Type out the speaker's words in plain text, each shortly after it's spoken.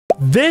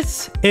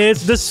This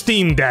is the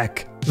Steam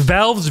Deck,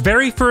 Valve's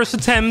very first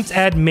attempt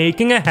at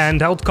making a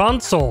handheld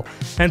console.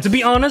 And to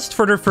be honest,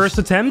 for their first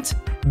attempt,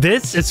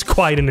 this is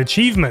quite an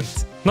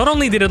achievement. Not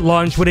only did it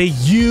launch with a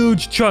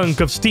huge chunk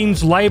of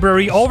Steam's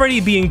library already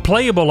being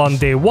playable on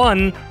day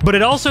one, but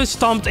it also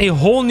stomped a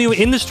whole new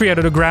industry out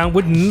of the ground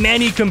with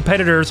many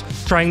competitors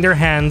trying their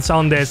hands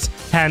on this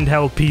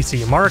handheld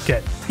PC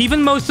market.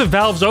 Even most of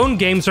Valve's own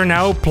games are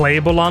now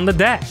playable on the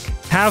deck.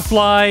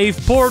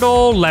 Half-Life,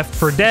 Portal, Left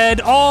 4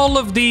 Dead, all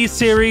of these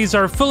series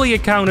are fully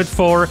accounted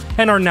for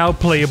and are now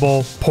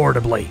playable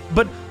portably.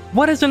 But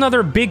what is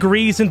another big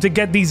reason to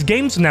get these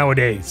games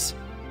nowadays?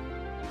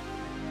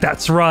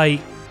 That's right.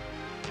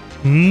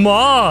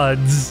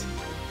 Mods!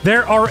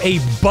 There are a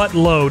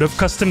buttload of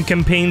custom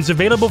campaigns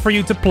available for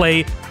you to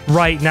play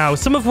right now,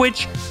 some of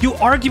which you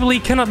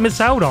arguably cannot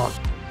miss out on.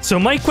 So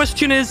my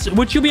question is,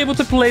 would you be able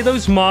to play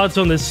those mods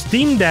on the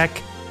Steam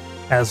Deck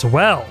as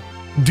well?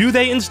 Do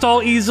they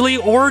install easily,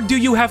 or do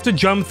you have to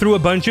jump through a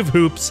bunch of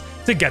hoops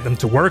to get them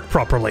to work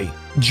properly?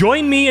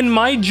 Join me in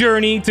my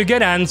journey to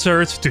get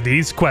answers to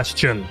these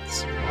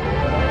questions.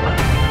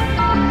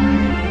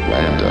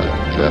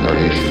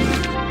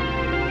 LambdaGeneration.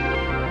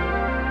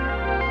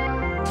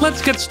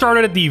 Let's get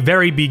started at the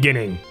very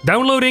beginning,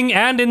 downloading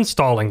and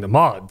installing the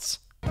mods.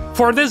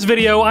 For this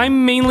video,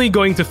 I'm mainly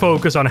going to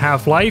focus on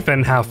Half-Life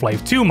and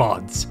Half-Life 2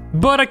 mods,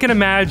 but I can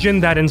imagine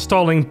that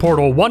installing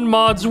Portal 1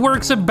 mods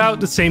works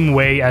about the same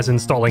way as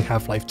installing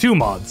Half-Life 2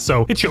 mods,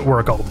 so it should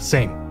work all the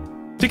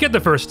same. To get the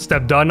first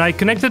step done, I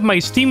connected my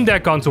Steam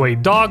Deck onto a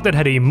dock that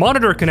had a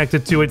monitor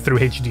connected to it through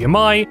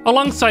HDMI,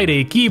 alongside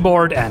a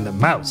keyboard and a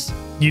mouse.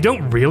 You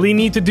don't really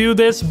need to do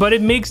this, but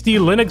it makes the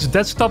Linux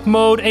desktop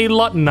mode a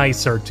lot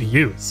nicer to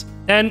use.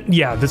 And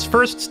yeah, this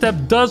first step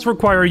does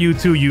require you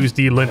to use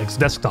the Linux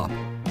desktop.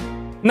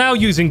 Now,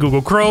 using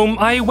Google Chrome,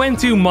 I went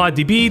to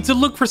ModDB to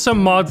look for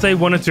some mods I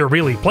wanted to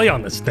really play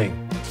on this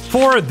thing.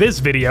 For this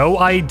video,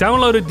 I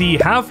downloaded the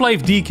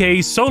Half-Life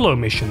DK Solo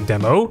Mission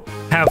demo,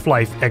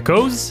 Half-Life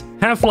Echoes,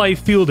 Half-Life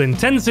Field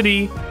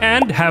Intensity,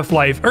 and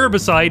Half-Life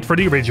Herbicide for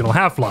the original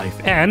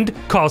Half-Life, and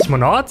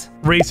Cosmonaut,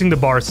 Racing the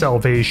Bar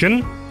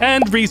Salvation,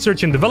 and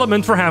Research and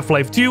Development for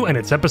Half-Life 2 and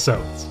its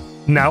episodes.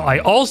 Now, I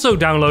also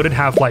downloaded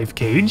Half-Life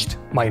Caged,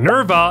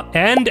 Minerva,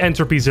 and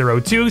Entropy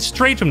 02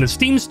 straight from the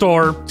Steam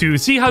store to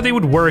see how they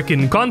would work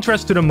in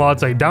contrast to the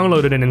mods I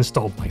downloaded and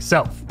installed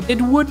myself.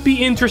 It would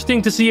be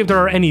interesting to see if there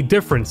are any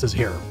differences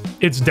here.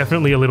 It's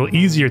definitely a little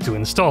easier to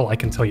install, I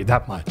can tell you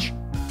that much.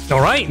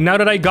 Alright, now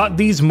that I got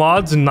these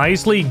mods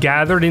nicely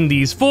gathered in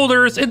these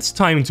folders, it's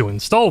time to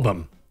install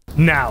them.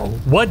 Now,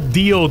 what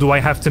deal do I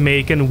have to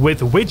make and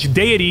with which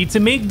deity to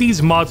make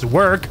these mods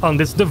work on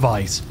this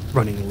device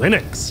running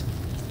Linux?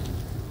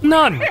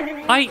 None!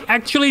 I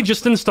actually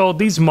just installed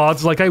these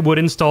mods like I would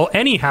install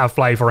any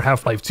Half-Life or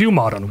Half-Life 2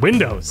 mod on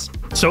Windows.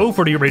 So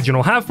for the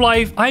original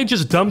Half-Life, I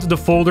just dumped the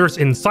folders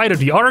inside of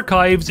the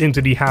archives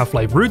into the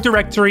Half-Life root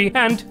directory,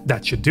 and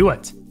that should do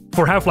it.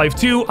 For Half-Life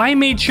 2, I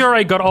made sure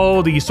I got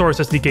all the source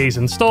SDKs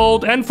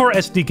installed, and for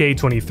SDK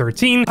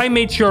 2013, I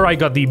made sure I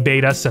got the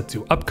beta set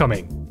to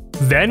upcoming.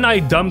 Then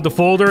I dumped the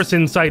folders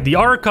inside the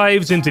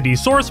archives into the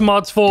source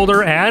mods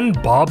folder, and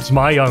Bob's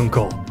my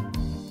uncle.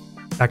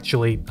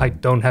 Actually, I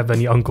don't have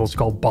any uncles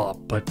called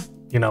Bob, but,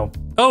 you know.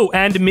 Oh,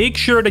 and make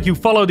sure that you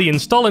follow the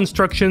install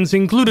instructions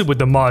included with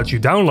the mods you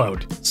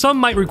download. Some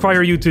might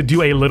require you to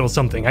do a little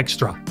something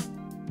extra.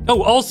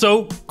 Oh,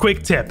 also,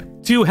 quick tip.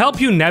 To help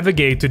you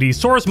navigate to the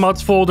source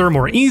mods folder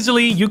more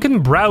easily, you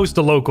can browse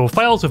the local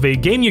files of a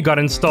game you got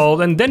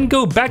installed and then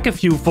go back a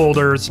few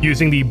folders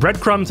using the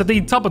breadcrumbs at the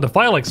top of the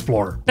file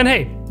explorer. And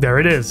hey, there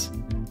it is.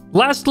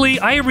 Lastly,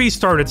 I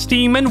restarted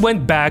Steam and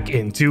went back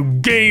into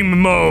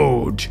game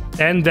mode.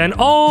 And then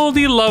all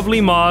the lovely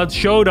mods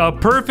showed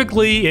up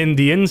perfectly in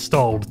the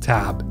installed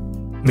tab.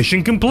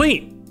 Mission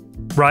complete,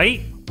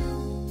 right?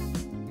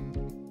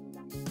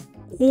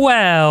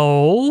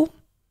 Well...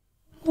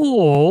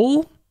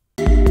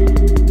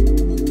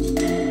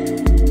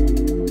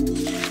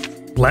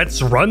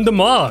 Let's run the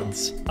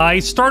mods. I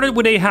started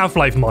with a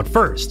Half-Life mod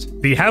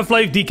first. The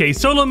Half-Life DK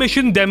Solo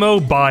Mission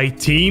demo by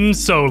Team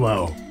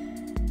Solo.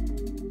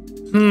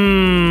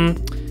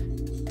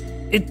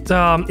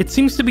 It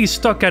seems to be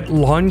stuck at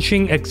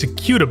launching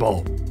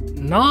executable.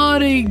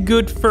 Not a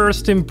good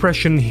first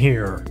impression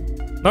here.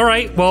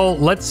 Alright, well,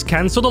 let's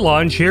cancel the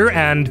launch here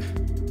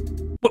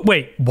and...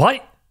 Wait,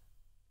 what?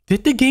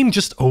 Did the game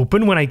just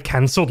open when I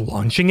canceled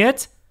launching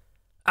it?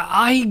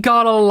 I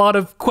got a lot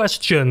of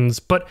questions,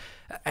 but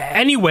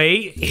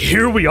anyway,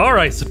 here we are,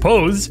 I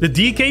suppose. The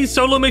DK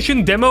Solo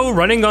Mission demo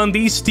running on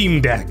the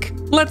Steam Deck.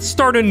 Let's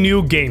start a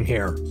new game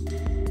here.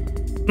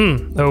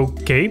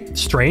 Okay,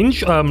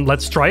 strange.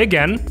 Let's try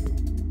again.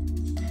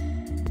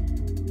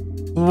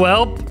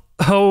 Well,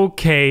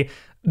 okay,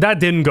 that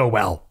didn't go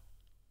well.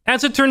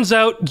 As it turns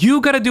out, you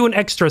gotta do an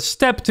extra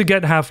step to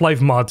get Half-Life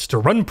mods to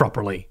run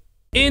properly.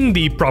 In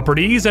the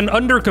properties and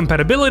under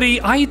compatibility,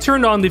 I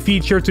turned on the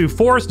feature to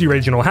force the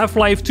original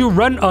Half-Life to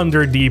run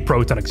under the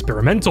Proton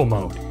Experimental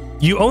mode.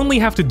 You only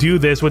have to do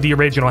this with the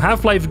original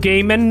Half-Life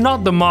game and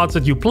not the mods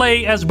that you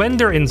play, as when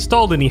they're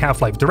installed in the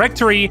Half-Life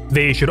directory,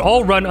 they should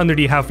all run under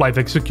the Half-Life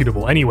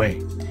executable anyway.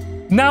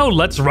 Now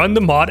let's run the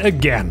mod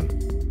again.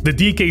 The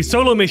DK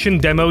solo mission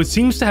demo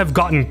seems to have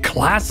gotten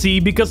classy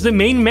because the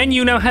main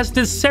menu now has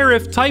this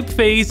serif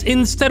typeface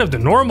instead of the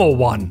normal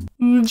one.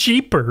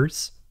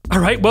 Jeepers.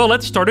 Alright, well,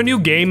 let's start a new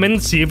game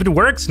and see if it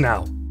works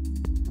now.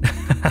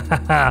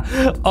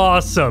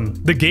 Awesome,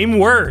 the game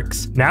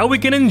works. Now we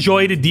can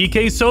enjoy the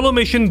DK solo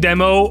mission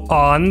demo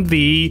on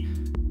the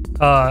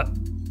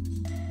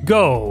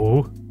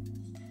go.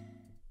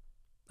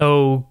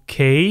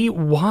 Okay,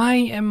 why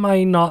am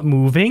I not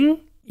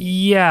moving?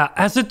 Yeah,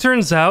 as it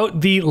turns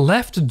out, the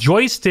left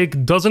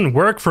joystick doesn't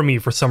work for me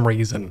for some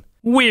reason.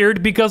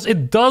 Weird, because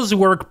it does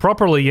work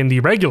properly in the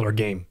regular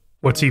game.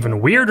 What's even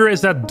weirder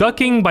is that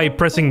ducking by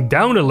pressing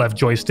down the left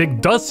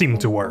joystick does seem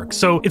to work,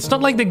 so it's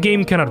not like the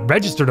game cannot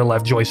register the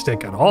left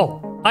joystick at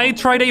all. I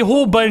tried a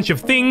whole bunch of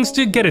things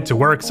to get it to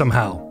work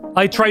somehow.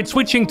 I tried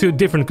switching to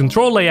different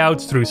control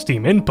layouts through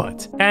Steam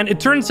Input, and it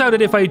turns out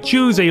that if I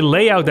choose a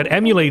layout that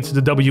emulates the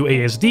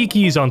WASD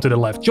keys onto the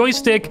left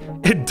joystick,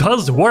 it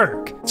does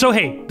work. So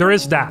hey, there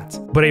is that.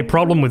 But a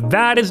problem with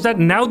that is that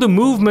now the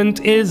movement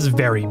is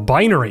very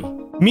binary,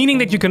 meaning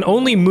that you can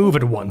only move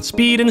at one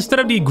speed instead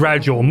of the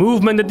gradual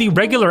movement that the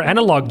regular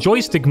analog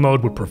joystick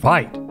mode would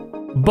provide.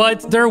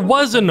 But there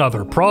was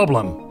another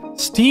problem.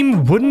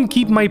 Steam wouldn't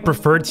keep my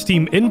preferred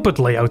Steam Input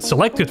layout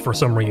selected for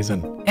some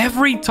reason.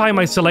 Every time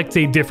I select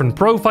a different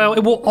profile,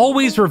 it will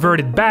always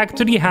revert it back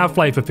to the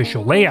Half-Life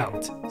official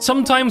layout.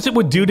 Sometimes it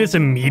would do this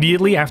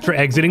immediately after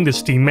exiting the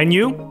Steam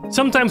menu,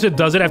 sometimes it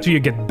does it after you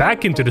get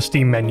back into the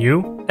Steam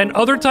menu, and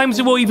other times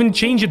it will even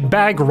change it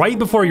back right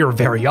before your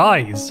very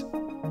eyes.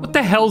 What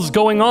the hell's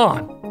going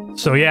on?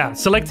 So yeah,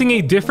 selecting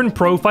a different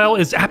profile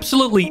is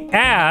absolutely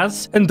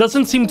ass and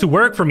doesn't seem to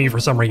work for me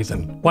for some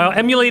reason. While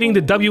emulating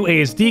the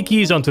WASD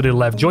keys onto the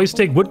left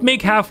joystick would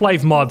make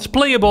Half-Life mods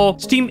playable,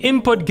 Steam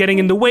Input getting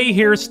in the way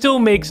here still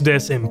makes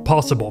this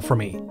impossible for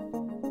me.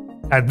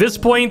 At this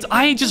point,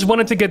 I just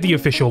wanted to get the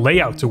official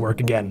layout to work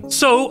again,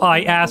 so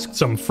I asked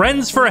some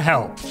friends for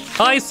help.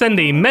 I sent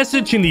a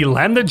message in the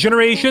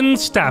LambdaGeneration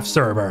staff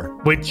server,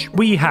 which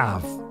we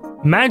have.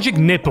 Magic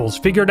Nipples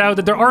figured out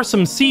that there are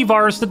some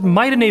CVARs that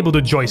might enable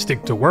the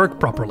joystick to work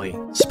properly.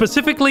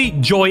 Specifically,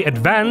 Joy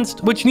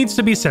Advanced, which needs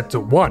to be set to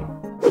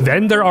 1.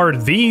 Then there are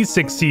these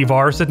 6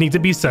 CVARs that need to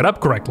be set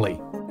up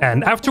correctly.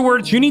 And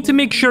afterwards, you need to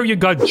make sure you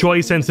got Joy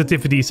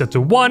Sensitivity set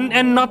to 1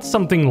 and not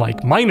something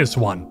like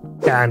 -1.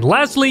 And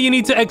lastly, you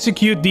need to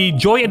execute the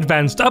Joy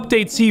Advanced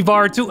Update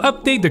CVAR to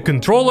update the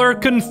controller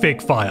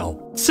config file.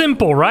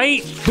 Simple,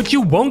 right? But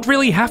you won't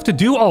really have to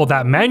do all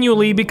that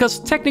manually because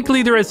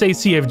technically there is a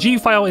CFG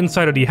file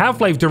inside of the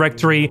Half-Life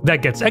directory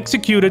that gets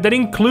executed that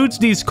includes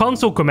these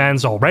console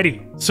commands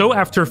already. So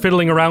after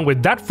fiddling around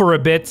with that for a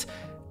bit,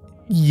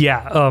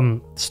 yeah,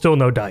 still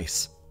no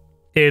dice.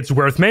 It's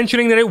worth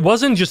mentioning that it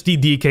wasn't just the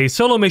DK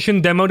solo mission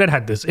demo that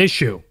had this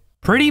issue.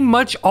 Pretty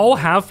much all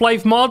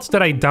Half-Life mods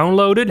that I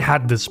downloaded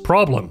had this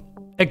problem,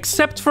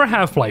 except for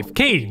Half-Life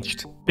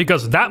Caged,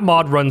 because that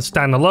mod runs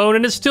standalone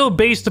and is still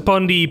based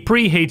upon the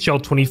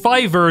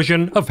pre-HL25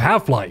 version of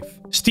Half-Life.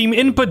 Steam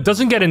Input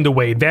doesn't get in the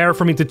way there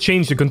for me to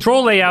change the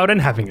control layout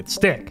and having it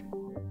stick.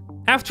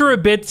 After a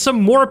bit,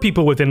 some more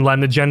people within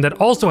LambdaGen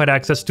that also had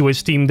access to a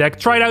Steam Deck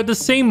tried out the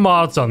same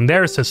mods on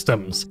their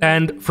systems,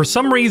 and for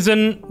some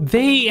reason,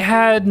 they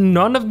had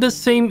none of the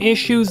same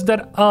issues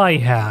that I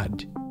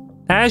had.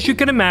 As you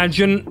can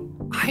imagine,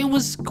 I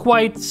was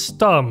quite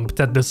stumped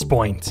at this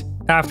point.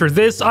 After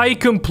this, I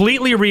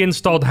completely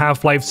reinstalled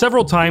Half-Life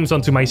several times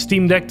onto my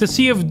Steam Deck to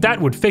see if that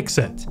would fix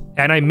it.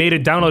 And I made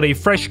it download a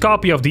fresh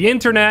copy of the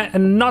internet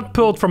and not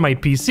pulled from my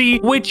PC,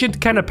 which it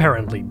can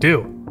apparently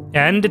do.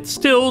 And it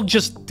still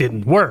just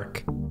didn't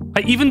work.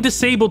 I even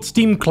disabled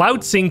Steam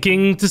Cloud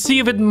Syncing to see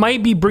if it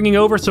might be bringing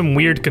over some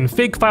weird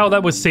config file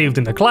that was saved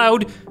in the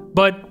cloud,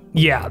 but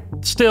yeah,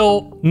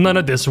 still none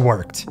of this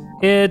worked.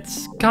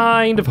 It's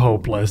kind of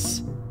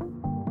hopeless.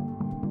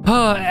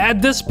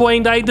 At this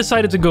point, I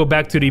decided to go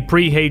back to the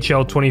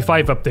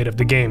pre-HL25 update of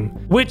the game,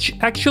 which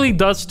actually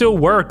does still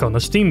work on the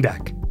Steam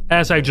Deck.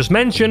 As I just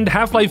mentioned,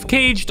 Half-Life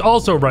Caged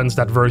also runs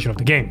that version of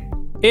the game.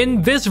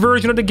 In this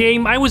version of the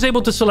game, I was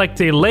able to select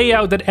a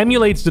layout that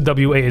emulates the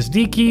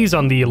WASD keys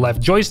on the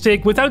left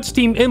joystick without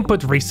Steam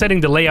Input resetting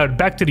the layout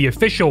back to the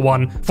official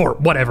one for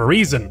whatever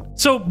reason.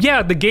 So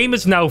yeah, the game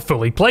is now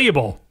fully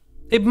playable.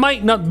 It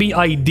might not be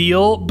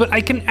ideal, but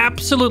I can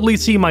absolutely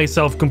see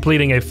myself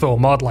completing a full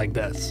mod like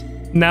this.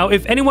 Now,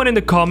 if anyone in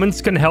the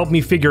comments can help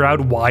me figure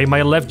out why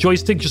my left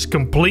joystick just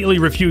completely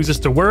refuses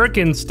to work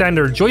in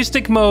standard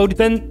joystick mode,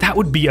 then that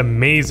would be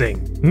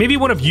amazing. Maybe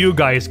one of you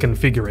guys can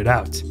figure it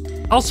out.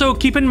 Also,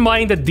 keep in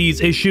mind that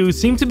these issues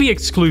seem to be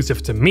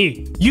exclusive to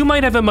me. You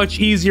might have a much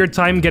easier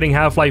time getting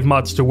Half-Life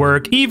mods to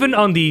work, even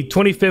on the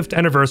 25th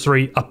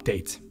anniversary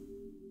update.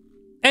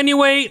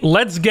 Anyway,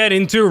 let's get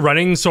into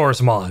running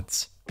source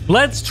mods.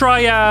 Let's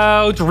try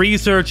out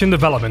research and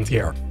development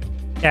here.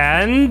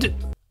 And,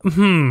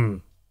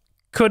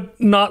 could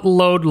not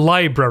load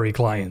library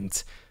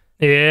client.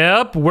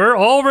 Yep, we're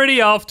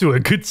already off to a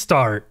good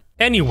start.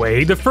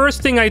 Anyway, the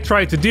first thing I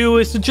try to do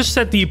is to just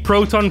set the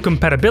Proton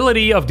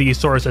compatibility of the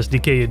source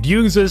SDK it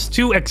uses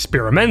to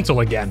experimental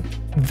again.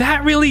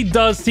 That really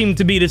does seem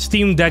to be the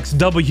Steam Deck's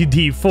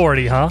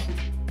WD-40, huh?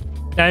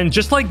 And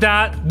just like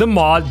that, the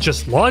mod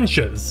just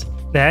launches.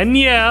 And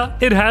yeah,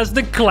 it has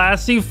the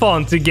classy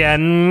font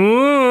again.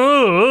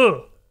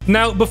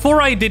 Now,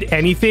 before I did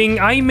anything,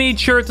 I made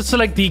sure to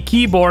select the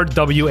keyboard,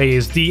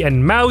 WASD,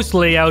 and mouse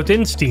layout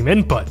in Steam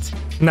Input.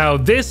 Now,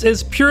 this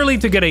is purely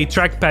to get a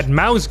trackpad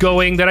mouse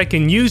going that I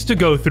can use to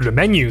go through the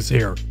menus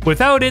here.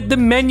 Without it, the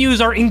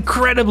menus are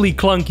incredibly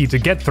clunky to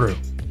get through.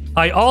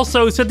 I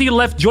also set the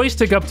left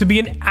joystick up to be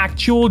an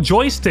actual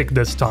joystick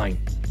this time.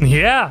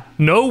 Yeah,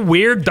 no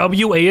weird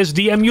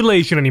WASD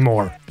emulation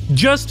anymore.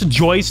 Just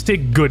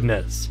joystick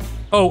goodness.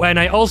 Oh, and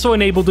I also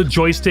enabled the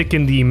joystick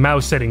in the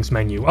mouse settings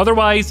menu,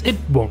 otherwise it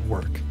won't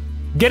work.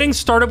 Getting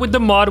started with the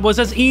mod was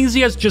as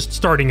easy as just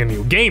starting a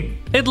new game.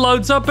 It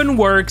loads up and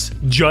works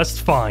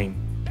just fine.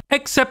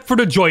 Except for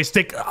the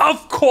joystick,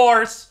 of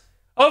course!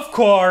 Of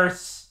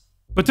course!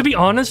 But to be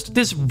honest,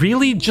 this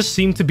really just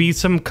seemed to be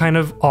some kind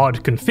of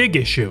odd config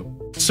issue.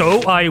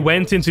 So I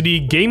went into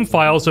the game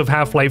files of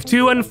Half-Life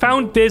 2 and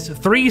found this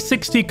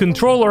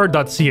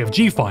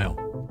 360controller.cfg file.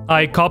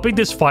 I copied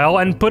this file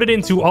and put it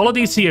into all of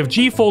the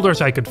CFG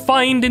folders I could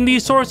find in the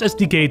Source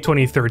SDK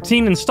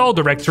 2013 install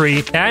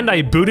directory, and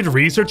I booted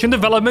research and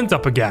development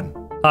up again.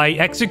 I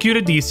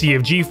executed the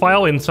CFG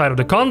file inside of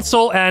the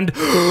console and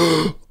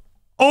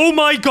oh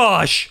my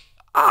gosh!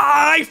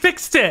 I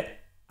fixed it!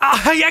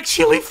 I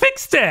actually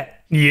fixed it!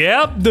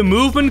 Yep, the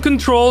movement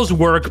controls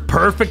work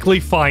perfectly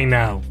fine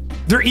now.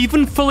 They're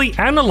even fully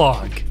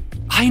analog.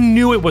 I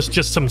knew it was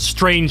just some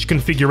strange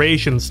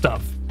configuration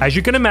stuff. As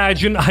you can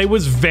imagine, I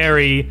was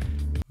very,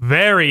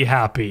 very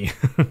happy.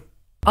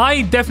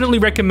 I definitely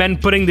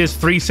recommend putting this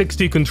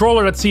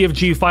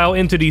 360controller.cfg file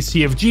into the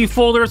CFG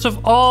folders of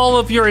all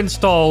of your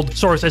installed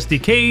Source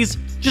SDKs,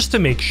 just to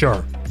make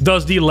sure.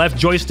 Does the left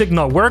joystick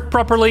not work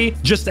properly?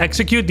 Just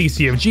execute the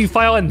CFG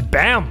file and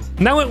bam!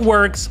 Now it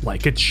works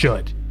like it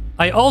should.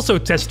 I also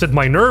tested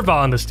Minerva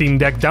on the Steam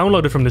Deck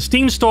downloaded from the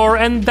Steam store,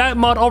 and that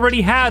mod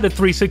already had a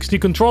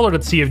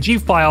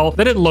 360controller.cfg file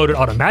that it loaded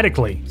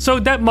automatically. So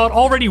that mod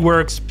already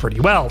works pretty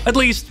well, at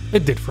least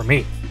it did for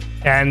me.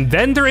 And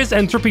then there is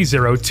Entropy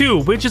 02,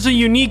 which is a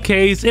unique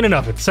case in and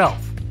of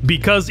itself.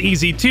 Because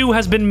EZ2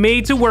 has been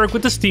made to work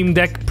with the Steam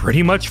Deck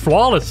pretty much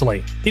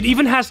flawlessly. It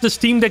even has the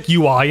Steam Deck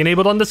UI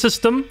enabled on the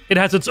system, it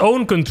has its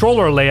own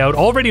controller layout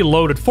already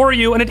loaded for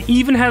you, and it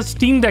even has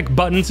Steam Deck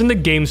buttons in the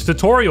game's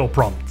tutorial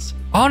prompts.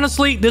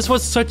 Honestly, this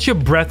was such a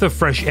breath of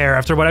fresh air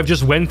after what I've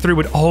just went through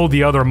with all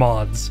the other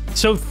mods.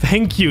 So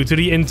thank you to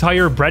the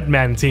entire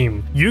Breadman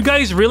team. You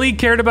guys really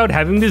cared about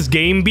having this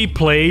game be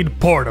played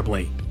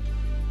portably.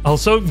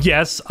 Also,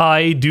 yes,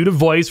 I do the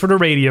voice for the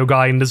radio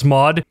guy in this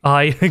mod.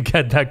 I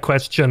get that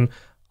question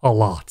a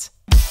lot.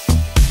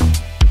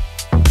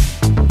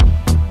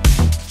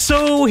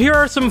 So here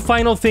are some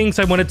final things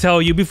I want to tell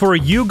you before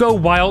you go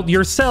wild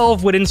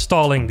yourself with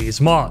installing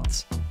these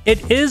mods.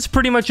 It is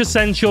pretty much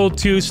essential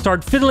to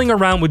start fiddling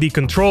around with the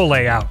control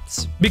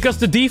layouts, because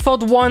the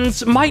default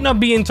ones might not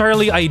be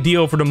entirely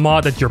ideal for the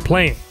mod that you're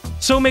playing.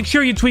 So make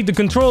sure you tweak the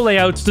control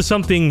layouts to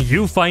something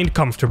you find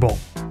comfortable.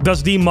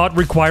 Does the mod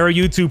require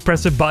you to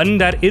press a button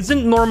that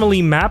isn't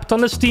normally mapped on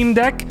the Steam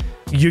Deck?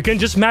 You can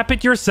just map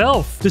it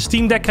yourself. The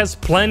Steam Deck has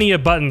plenty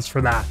of buttons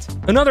for that.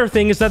 Another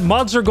thing is that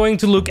mods are going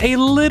to look a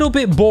little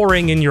bit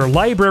boring in your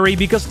library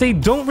because they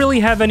don't really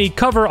have any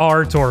cover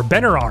art or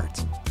banner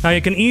art. Now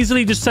you can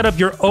easily just set up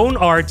your own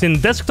art in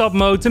desktop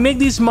mode to make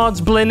these mods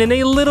blend in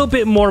a little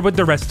bit more with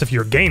the rest of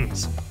your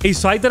games. A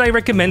site that I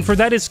recommend for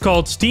that is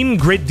called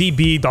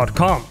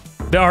SteamGridDB.com.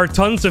 There are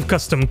tons of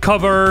custom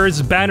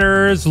covers,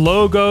 banners,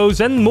 logos,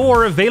 and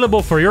more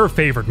available for your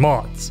favorite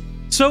mods.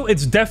 So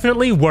it's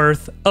definitely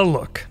worth a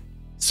look.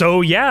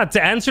 So yeah,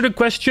 to answer the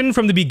question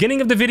from the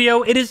beginning of the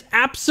video, it is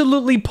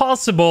absolutely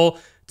possible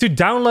to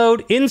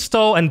download,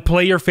 install, and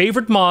play your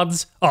favorite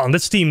mods on the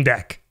Steam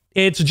Deck.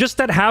 It's just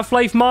that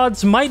Half-Life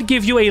mods might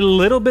give you a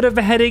little bit of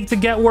a headache to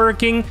get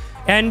working,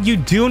 and you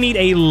do need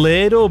a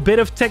little bit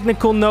of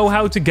technical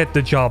know-how to get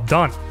the job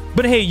done.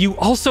 But hey, you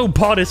also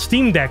bought a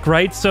Steam Deck,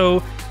 right?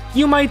 So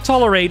you might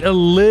tolerate a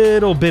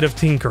little bit of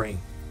tinkering.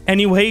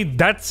 Anyway,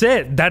 that's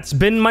it. That's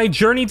been my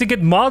journey to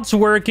get mods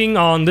working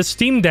on the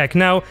Steam Deck.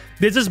 Now,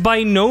 this is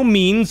by no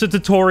means a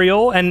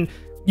tutorial, and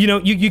you know,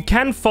 you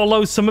can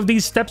follow some of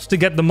these steps to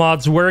get the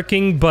mods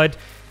working, but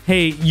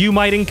hey, you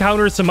might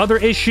encounter some other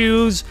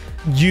issues.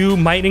 You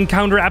might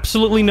encounter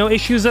absolutely no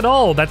issues at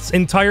all. That's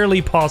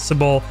entirely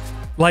possible.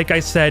 Like I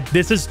said,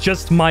 this is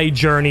just my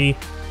journey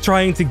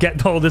trying to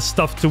get all this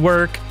stuff to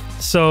work.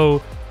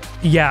 So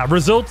yeah,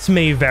 results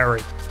may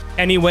vary.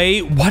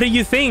 Anyway, what do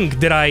you think?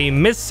 Did I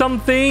miss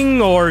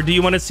something, or do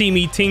you want to see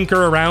me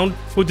tinker around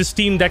with the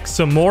Steam Deck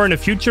some more in a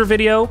future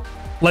video?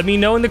 Let me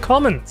know in the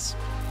comments.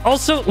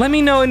 Also, let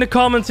me know in the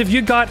comments if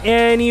you got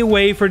any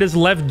way for this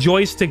left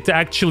joystick to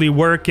actually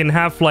work in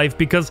Half-Life,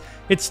 because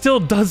it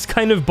still does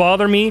kind of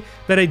bother me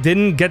that I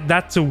didn't get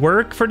that to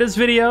work for this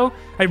video.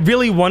 I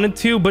really wanted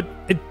to, but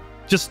it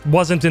just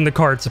wasn't in the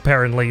cards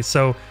apparently,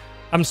 so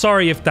I'm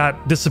sorry if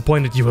that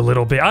disappointed you a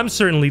little bit. I'm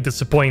certainly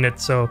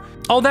disappointed, so...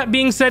 All that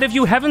being said, if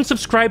you haven't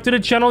subscribed to the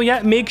channel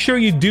yet, make sure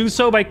you do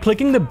so by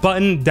clicking the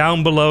button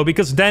down below,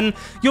 because then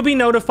you'll be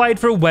notified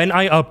for when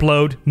I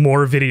upload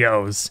more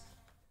videos.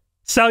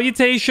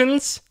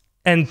 Salutations,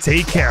 and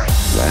take care.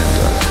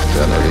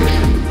 LambdaGeneration.